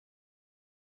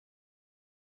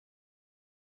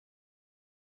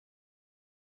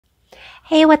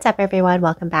Hey, what's up everyone?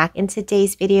 Welcome back. In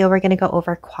today's video, we're going to go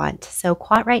over Quant. So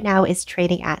Quant right now is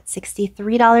trading at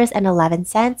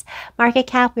 $63.11. Market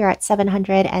cap, we are at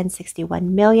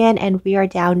 761 million and we are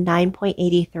down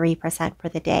 9.83% for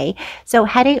the day. So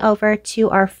heading over to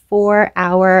our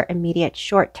 4-hour immediate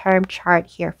short-term chart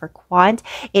here for Quant,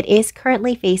 it is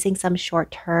currently facing some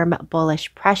short-term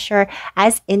bullish pressure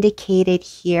as indicated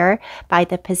here by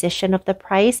the position of the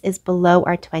price is below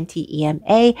our 20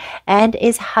 EMA and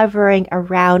is hovering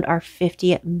around our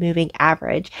 50 moving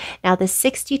average. Now the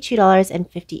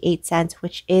 $62.58,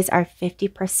 which is our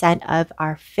 50% of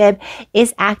our fib,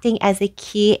 is acting as a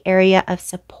key area of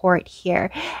support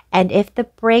here. And if the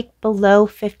break below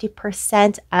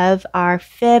 50% of our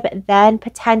fib, then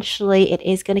potentially it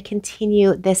is going to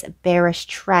continue this bearish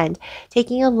trend.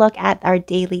 Taking a look at our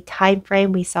daily time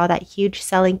frame, we saw that huge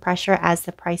selling pressure as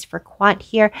the price for Quant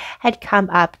here had come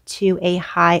up to a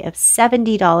high of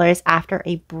 $70 after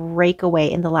a breakaway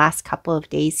in the last couple of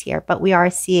days here. But we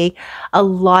are seeing a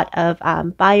lot of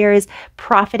buyers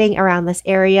profiting around this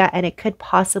area, and it could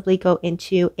possibly go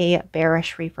into a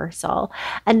bearish reversal.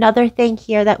 Another thing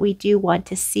here that we do want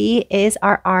to see is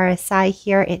our RSI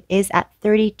here. It is at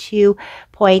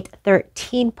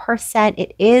 32.13%.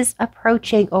 It is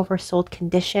approaching oversold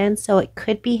conditions, so it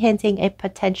could be hinting a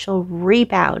potential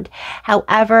rebound.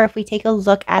 However, if we take a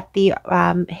look at the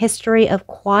history of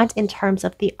Quant in terms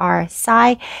of the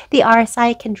RSI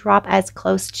can drop as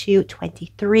close to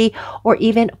 23 or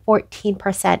even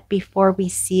 14% before we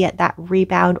see that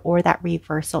rebound or that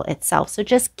reversal itself. So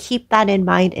just keep that in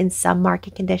mind in some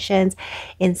market conditions.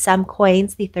 In some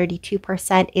coins, the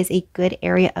 32% is a good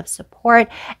area of support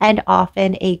and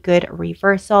often a good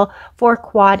reversal. For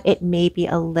Quant, it may be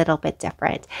a little bit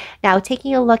different. Now,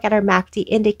 taking a look at our MACD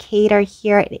indicator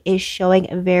here, it is showing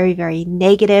very, very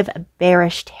negative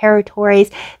bearish territories.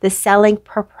 The selling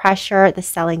pressure, the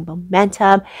selling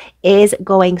momentum is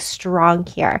going strong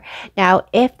here. Now,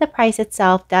 if the price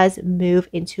itself does move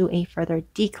into a further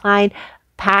decline,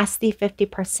 past the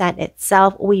 50%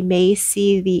 itself, we may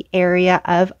see the area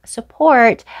of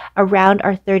support around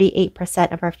our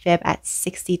 38% of our fib at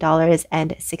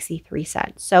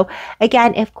 $60.63. So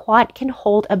again, if Quant can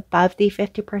hold above the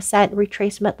 50%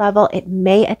 retracement level, it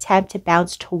may attempt to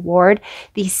bounce toward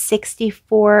the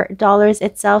 $64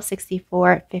 itself,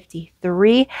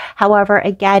 $64.53. However,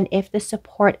 again, if the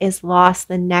support is lost,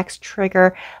 the next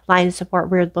trigger line of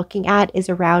support we're looking at is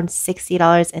around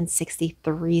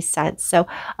 $60.63. So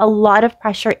a lot of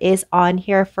pressure is on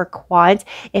here for Quant.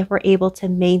 If we're able to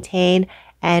maintain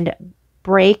and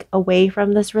break away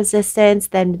from this resistance,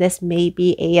 then this may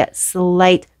be a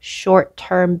slight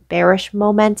short-term bearish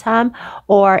momentum,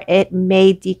 or it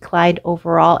may decline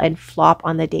overall and flop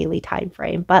on the daily time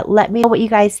frame. But let me know what you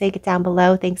guys think down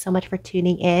below. Thanks so much for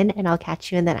tuning in, and I'll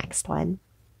catch you in the next one.